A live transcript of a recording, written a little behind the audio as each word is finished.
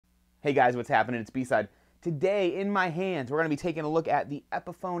Hey guys, what's happening? It's B-Side. Today, in my hands, we're going to be taking a look at the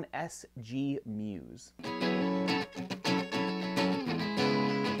Epiphone Sg Muse.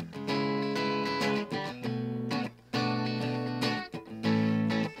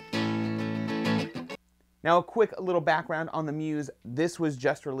 Now, a quick little background on the Muse. This was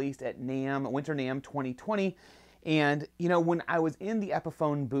just released at NAMM, Winter NAMM 2020. And, you know, when I was in the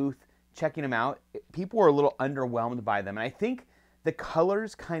Epiphone booth checking them out, people were a little underwhelmed by them. And I think the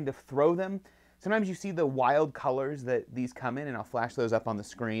colors kind of throw them. Sometimes you see the wild colors that these come in, and I'll flash those up on the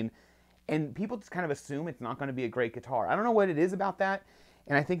screen. And people just kind of assume it's not going to be a great guitar. I don't know what it is about that.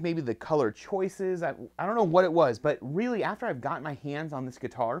 And I think maybe the color choices, I don't know what it was. But really, after I've gotten my hands on this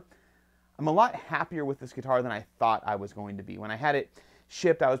guitar, I'm a lot happier with this guitar than I thought I was going to be. When I had it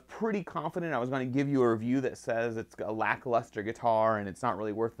shipped, I was pretty confident I was going to give you a review that says it's a lackluster guitar and it's not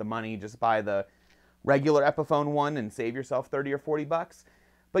really worth the money. Just buy the regular Epiphone one and save yourself 30 or 40 bucks.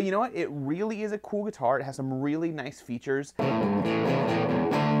 But you know what? It really is a cool guitar. It has some really nice features.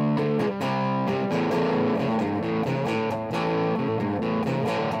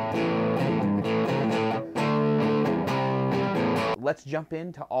 Let's jump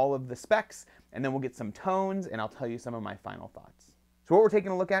into all of the specs, and then we'll get some tones, and I'll tell you some of my final thoughts. So what we're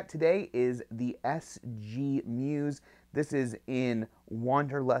taking a look at today is the Sg Muse. This is in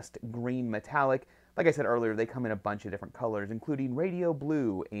Wanderlust Green Metallic. Like I said earlier, they come in a bunch of different colors, including Radio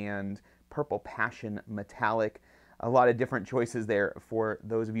Blue and Purple Passion Metallic. A lot of different choices there for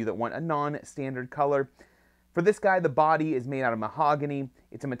those of you that want a non-standard color. For this guy, the body is made out of mahogany.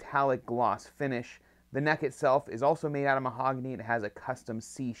 It's a metallic gloss finish. The neck itself is also made out of mahogany. It has a custom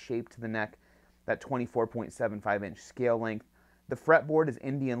C shape to the neck, that 24.75-inch scale length. The fretboard is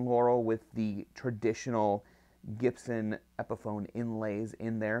Indian Laurel with the traditional Gibson Epiphone inlays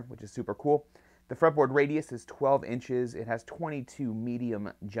in there, which is super cool. The fretboard radius is 12 inches. It has 22 medium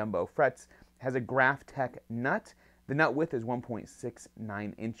jumbo frets. It has a Graphtec nut. The nut width is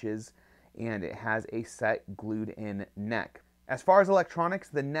 1.69 inches, and it has a set glued-in neck. As far as electronics,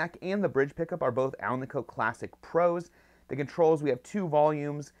 the neck and the bridge pickup are both Alnico Classic Pros. The controls, we have 2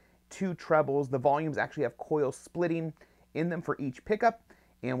 volumes, 2 trebles. The volumes actually have coil splitting in them for each pickup,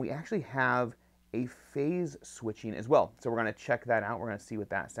 and we actually have a phase switching as well. So we're going to check that out. We're going to see what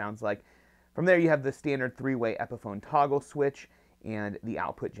that sounds like. From there, you have the standard 3-way Epiphone toggle switch and the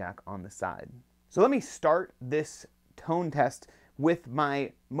output jack on the side. So let me start this tone test with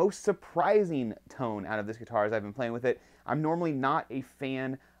my most surprising tone out of this guitar as I've been playing with it. I'm normally not a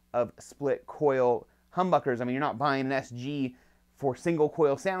fan of split coil humbuckers. I mean, you're not buying an SG for single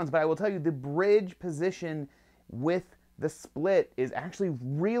coil sounds, but I will tell you the bridge position with the split is actually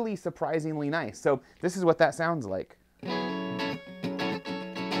really surprisingly nice. So this is what that sounds like.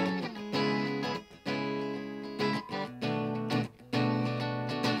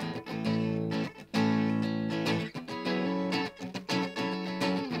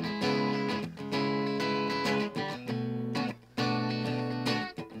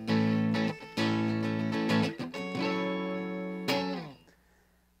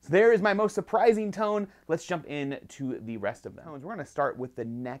 There is my most surprising tone. Let's jump into the rest of them. We're going to start with the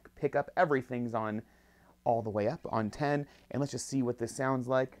neck pickup. Everything's on all the way up on 10, and let's just see what this sounds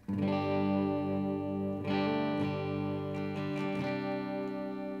like.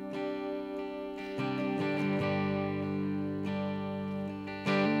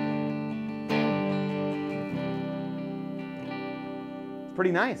 It's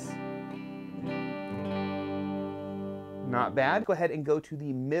pretty nice. Not bad. Go ahead and go to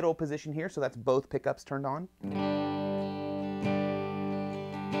the middle position here, so that's both pickups turned on.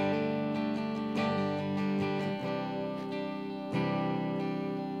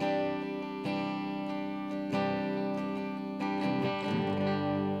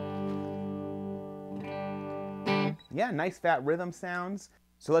 Yeah, nice fat rhythm sounds.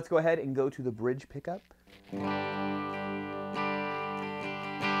 So let's go ahead and go to the bridge pickup.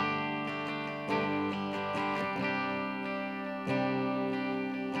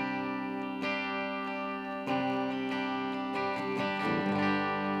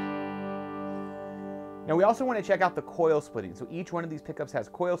 Now we also want to check out the coil splitting. So each one of these pickups has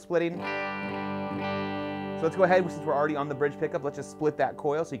coil splitting. So let's go ahead, since we're already on the bridge pickup, let's just split that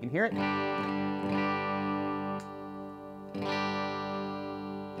coil so you can hear it. And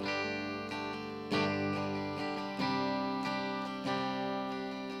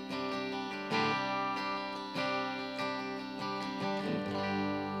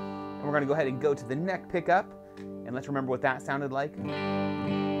we're going to go ahead and go to the neck pickup, and let's remember what that sounded like.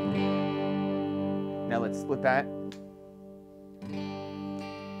 Now let's split that.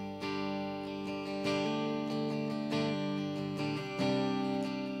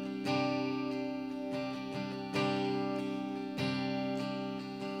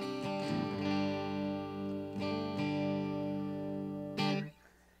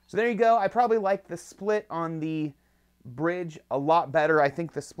 So there you go. I probably like the split on the bridge a lot better. I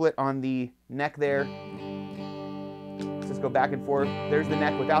think the split on the neck there. Let's just go back and forth. There's the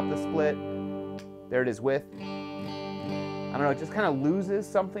neck without the split. There it is with. I don't know, it just kind of loses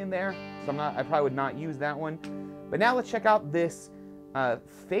something there. So I probably would not use that one. But now let's check out this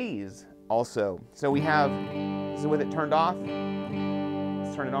phase also. So we have, this is with it turned off.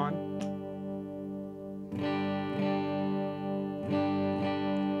 Let's turn it on.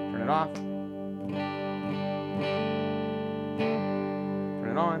 Turn it off. Turn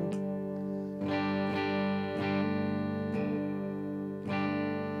it on.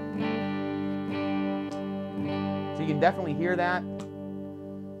 So you can definitely hear that.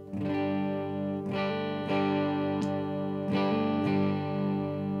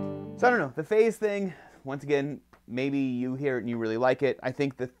 So I don't know, the phase thing, once again, maybe you hear it and you really like it. I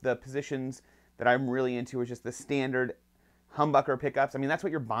think that the positions that I'm really into are just the standard humbucker pickups. I mean, that's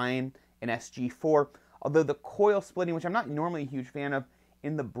what you're buying an SG for. Although the coil splitting, which I'm not normally a huge fan of,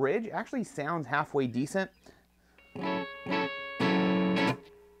 in the bridge actually sounds halfway decent. And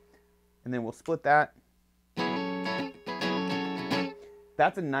then we'll split that.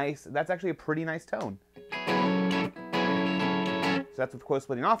 That's actually a pretty nice tone. So that's with the coil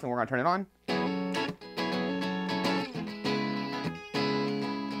splitting off, and we're going to turn it on.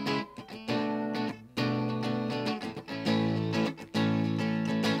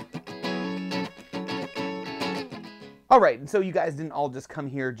 Alright, and so you guys didn't all just come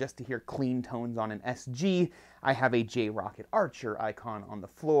here just to hear clean tones on an SG. I have a J-Rocket Archer icon on the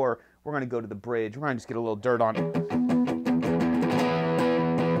floor. We're going to go to the bridge. We're going to just get a little dirt on it.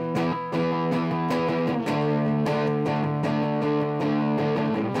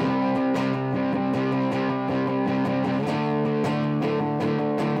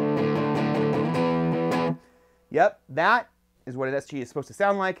 Yep, that is what an SG is supposed to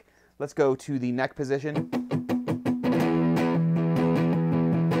sound like. Let's go to the neck position.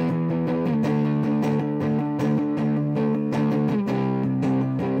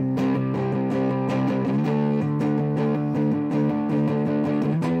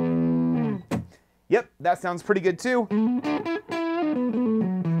 Yep, that sounds pretty good too.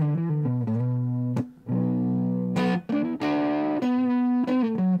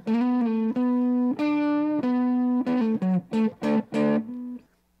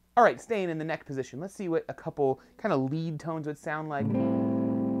 All right, staying in the neck position, let's see what a couple kind of lead tones would sound like.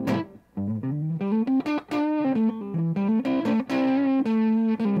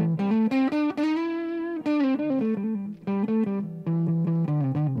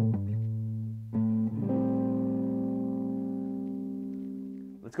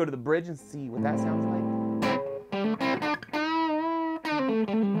 Let's go to the bridge and see what that sounds like.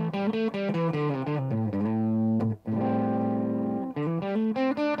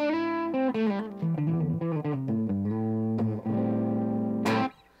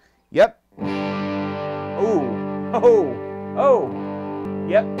 Yep. Oh.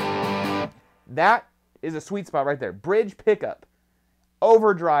 Yep. That is a sweet spot right there. Bridge pickup.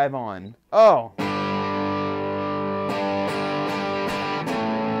 Overdrive on. Oh.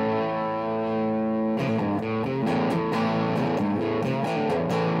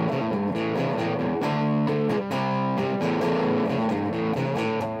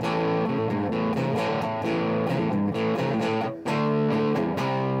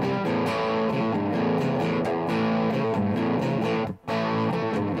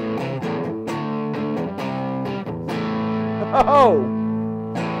 Oh!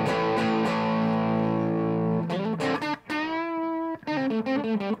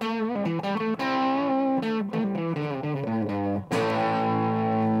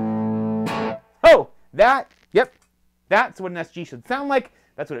 Oh! Yep, that's what an SG should sound like.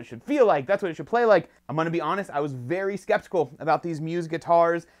 That's what it should feel like. That's what it should play like. I'm going to be honest, I was very skeptical about these Muse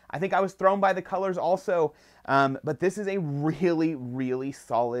guitars. I think I was thrown by the colors also, but this is a really, really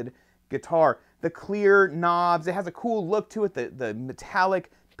solid guitar. The clear knobs, it has a cool look to it, the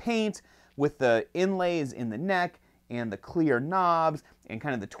metallic paint with the inlays in the neck and the clear knobs and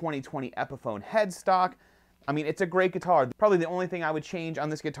kind of the 2020 Epiphone headstock. I mean, it's a great guitar. Probably the only thing I would change on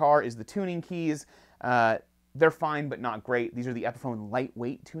this guitar is the tuning keys. They're fine, but not great. These are the Epiphone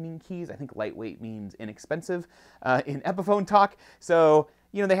lightweight tuning keys. I think lightweight means inexpensive in Epiphone talk. So,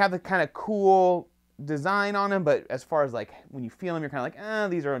 you know, they have the kind of cool design on them, but as far as like when you feel them, you're kind of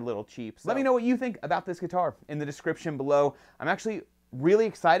like, these are a little cheap. So let me know what you think about this guitar in the description below. I'm actually really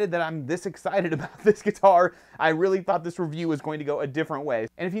excited that I'm this excited about this guitar. I really thought this review was going to go a different way.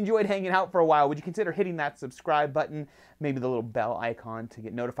 And if you enjoyed hanging out for a while, would you consider hitting that subscribe button, maybe the little bell icon to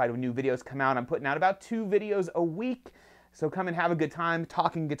get notified when new videos come out? I'm putting out about 2 videos a week. So come and have a good time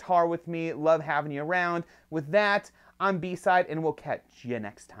talking guitar with me. Love having you around. With that, I'm B-Side, and we'll catch you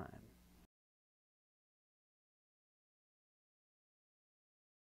next time.